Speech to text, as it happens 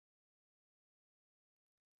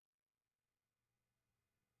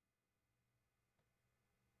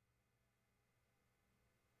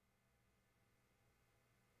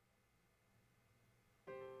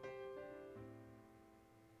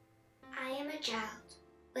child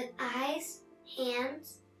with eyes,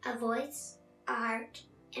 hands, a voice, a heart,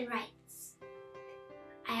 and rights.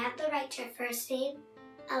 I have the right to a first name,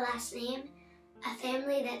 a last name, a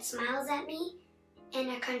family that smiles at me, and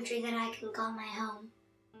a country that I can call my home.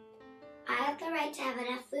 I have the right to have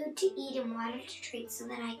enough food to eat and water to drink so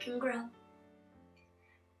that I can grow.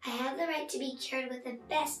 I have the right to be cured with the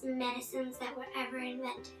best medicines that were ever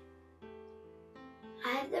invented.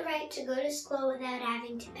 I have the right to go to school without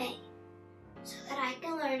having to pay, so that I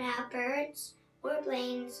can learn how birds, or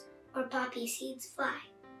planes, or poppy seeds fly.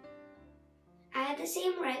 I have the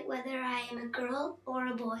same right whether I am a girl or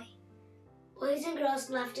a boy. Boys and girls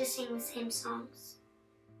love to sing the same songs.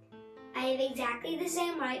 I have exactly the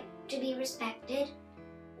same right to be respected,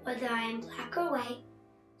 whether I am black or white,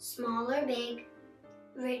 small or big,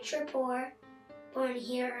 rich or poor, born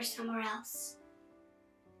here or somewhere else.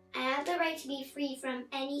 I have the right to be free from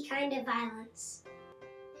any kind of violence.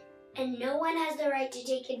 And no one has the right to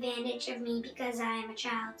take advantage of me because I am a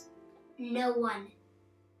child. No one.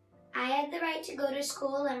 I have the right to go to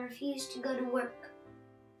school and refuse to go to work.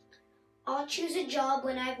 I'll choose a job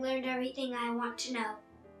when I've learned everything I want to know.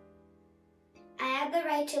 I have the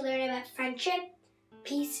right to learn about friendship,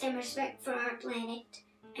 peace, and respect for our planet,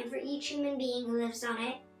 and for each human being who lives on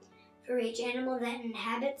it, for each animal that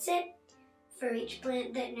inhabits it, for each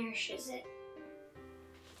plant that nourishes it.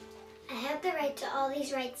 I have the right to all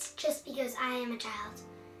these rights just because I am a child,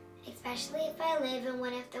 especially if I live in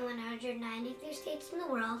one of the 193 states in the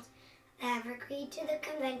world that have agreed to the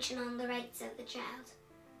Convention on the Rights of the Child.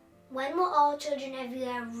 When will all children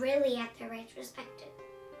everywhere really have their rights respected?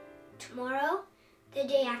 Tomorrow? The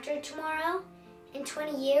day after tomorrow? In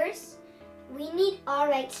 20 years? We need our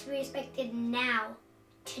rights to be respected now,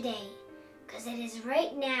 today, because it is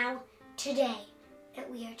right now, today, that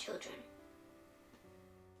we are children.